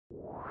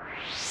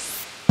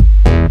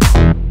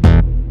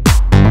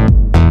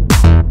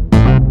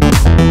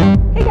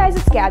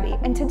Gabby,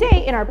 and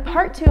today in our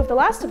part 2 of The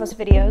Last of Us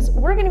videos,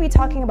 we're going to be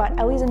talking about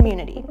Ellie's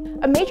immunity.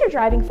 A major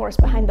driving force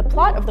behind the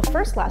plot of the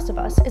first Last of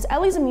Us is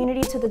Ellie's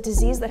immunity to the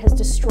disease that has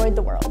destroyed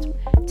the world.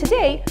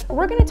 Today,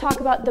 we're going to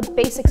talk about the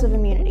basics of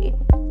immunity.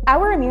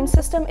 Our immune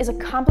system is a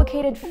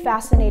complicated,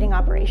 fascinating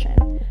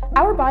operation.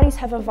 Our bodies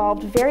have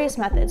evolved various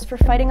methods for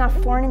fighting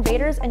off foreign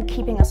invaders and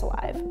keeping us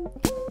alive.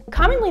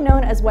 Commonly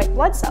known as white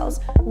blood cells,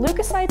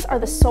 leukocytes are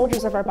the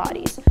soldiers of our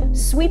bodies,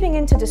 sweeping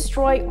in to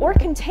destroy or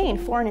contain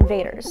foreign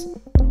invaders.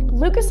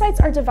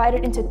 Leukocytes are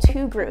divided into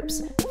two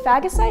groups,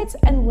 phagocytes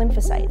and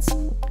lymphocytes.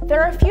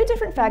 There are a few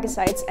different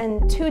phagocytes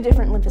and 2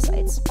 different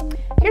lymphocytes.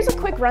 Here's a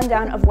quick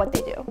rundown of what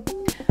they do.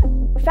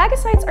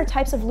 Phagocytes are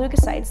types of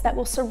leukocytes that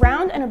will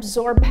surround and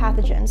absorb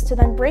pathogens to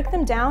then break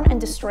them down and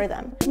destroy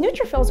them.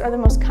 Neutrophils are the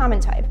most common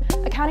type,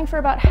 accounting for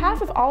about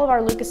half of all of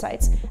our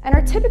leukocytes, and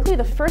are typically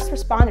the first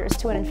responders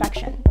to an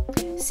infection.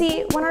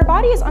 See, when our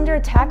body is under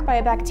attack by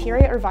a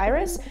bacteria or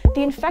virus,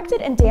 the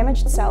infected and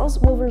damaged cells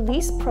will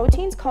release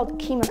proteins called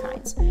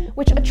chemokines,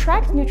 which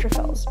attract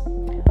neutrophils.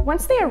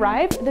 Once they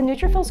arrive, the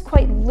neutrophils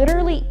quite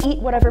literally eat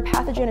whatever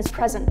pathogen is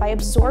present by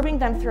absorbing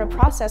them through a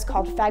process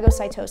called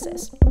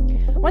phagocytosis.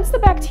 Once the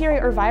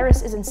bacteria or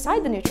virus is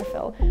inside the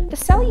neutrophil, the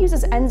cell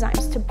uses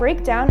enzymes to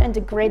break down and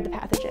degrade the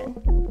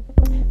pathogen.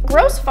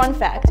 Gross fun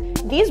fact,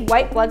 these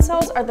white blood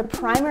cells are the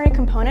primary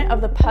component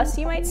of the pus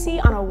you might see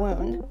on a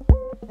wound.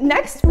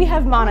 Next, we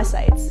have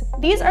monocytes.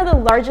 These are the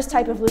largest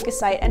type of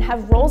leukocyte and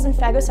have roles in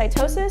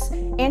phagocytosis,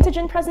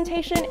 antigen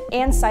presentation,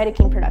 and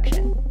cytokine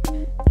production.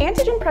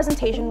 Antigen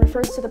presentation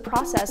refers to the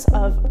process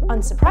of,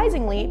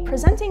 unsurprisingly,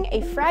 presenting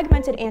a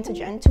fragmented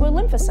antigen to a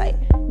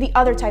lymphocyte, the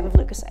other type of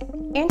leukocyte.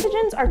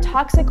 Antigens are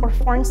toxic or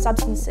foreign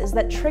substances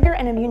that trigger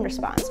an immune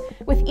response,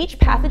 with each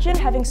pathogen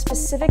having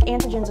specific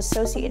antigens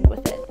associated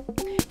with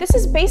it. This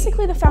is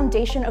basically the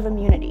foundation of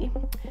immunity.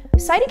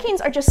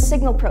 Cytokines are just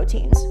signal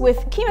proteins,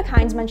 with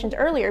chemokines mentioned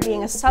earlier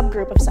being a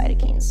subgroup of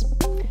cytokines.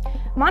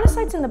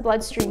 Monocytes in the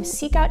bloodstream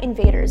seek out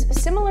invaders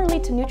similarly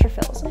to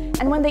neutrophils,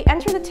 and when they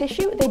enter the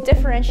tissue, they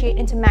differentiate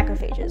into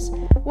macrophages,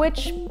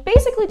 which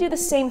basically do the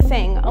same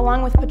thing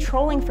along with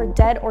patrolling for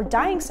dead or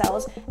dying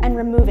cells and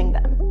removing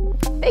them.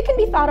 They can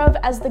be thought of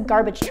as the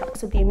garbage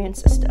trucks of the immune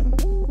system.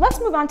 Let's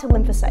move on to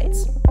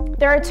lymphocytes.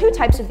 There are 2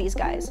 types of these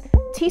guys,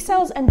 T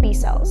cells and B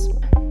cells.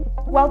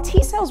 While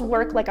T cells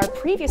work like our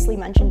previously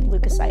mentioned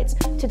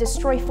leukocytes to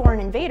destroy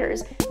foreign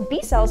invaders,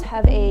 B cells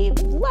have a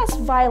less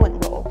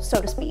violent role, so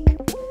to speak.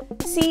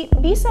 See,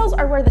 B cells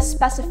are where the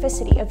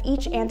specificity of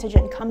each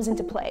antigen comes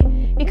into play,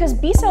 because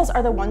B cells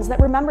are the ones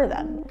that remember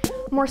them.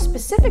 More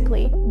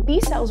specifically,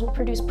 B cells will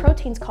produce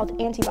proteins called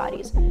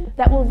antibodies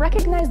that will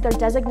recognize their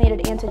designated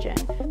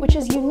antigen, which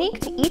is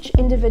unique to each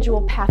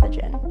individual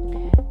pathogen.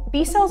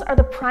 B cells are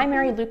the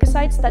primary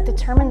leukocytes that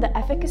determine the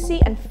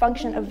efficacy and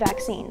function of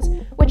vaccines,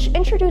 which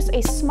introduce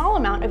a small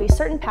amount of a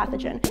certain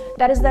pathogen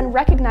that is then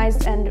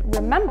recognized and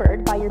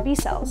remembered by your B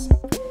cells.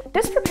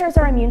 This prepares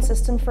our immune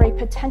system for a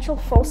potential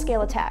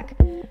full-scale attack.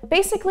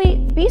 Basically,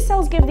 B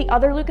cells give the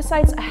other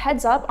leukocytes a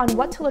heads up on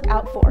what to look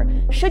out for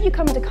should you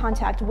come into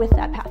contact with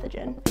that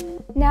pathogen.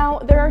 Now,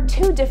 there are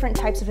 2 different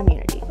types of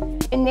immunity,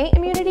 innate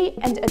immunity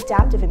and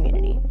adaptive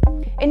immunity.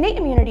 Innate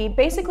immunity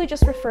basically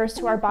just refers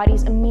to our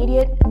body's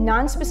immediate,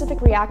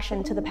 non-specific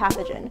reaction to the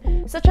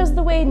pathogen, such as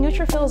the way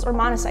neutrophils or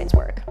monocytes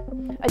work.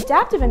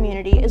 Adaptive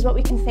immunity is what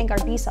we can thank our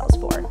B cells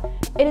for.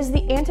 It is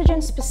the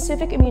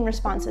antigen-specific immune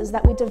responses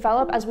that we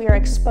develop as we are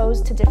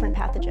exposed to different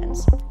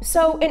pathogens.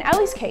 So in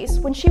Ellie's case,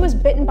 when she was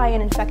bitten by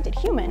an infected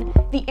human,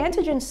 the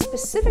antigen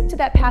specific to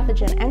that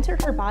pathogen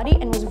entered her body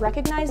and was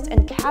recognized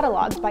and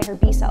cataloged by her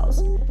B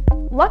cells.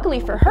 Luckily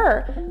for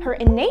her, her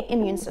innate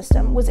immune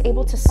system was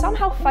able to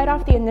somehow fight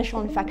off the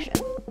initial infection.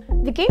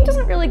 The game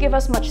doesn't really give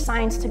us much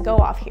science to go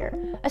off here,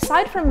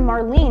 aside from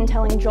Marlene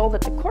telling Joel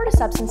that the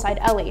cordyceps inside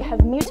Ellie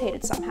have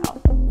mutated somehow.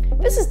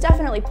 This is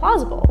definitely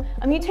plausible.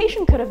 A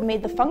mutation could have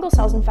made the fungal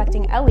cells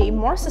infecting Ellie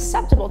more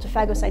susceptible to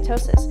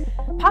phagocytosis,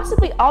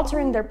 possibly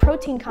altering their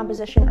protein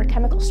composition or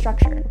chemical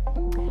structure.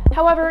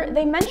 However,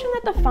 they mention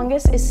that the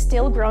fungus is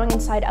still growing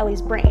inside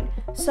Ellie's brain,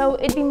 so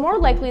it'd be more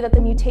likely that the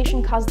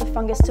mutation caused the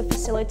fungus to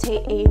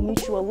facilitate a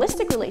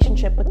mutualistic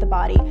relationship with the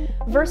body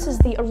versus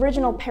the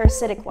original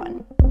parasitic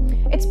one.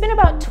 It's been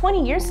about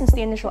 20 years since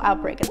the initial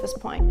outbreak at this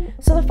point,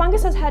 so the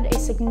fungus has had a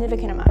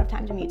significant amount of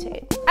time to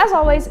mutate. As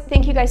always,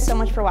 thank you guys so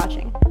much for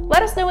watching.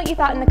 Let us know what you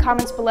thought in the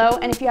comments below,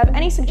 and if you have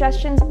any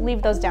suggestions,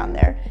 leave those down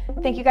there.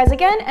 Thank you guys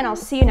again, and I'll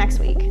see you next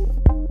week.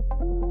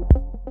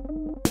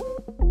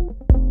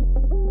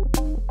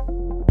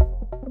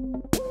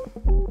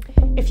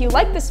 If you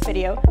like this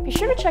video, be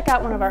sure to check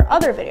out one of our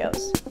other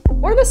videos,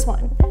 or this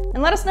one,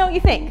 and let us know what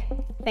you think.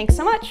 Thanks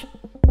so much!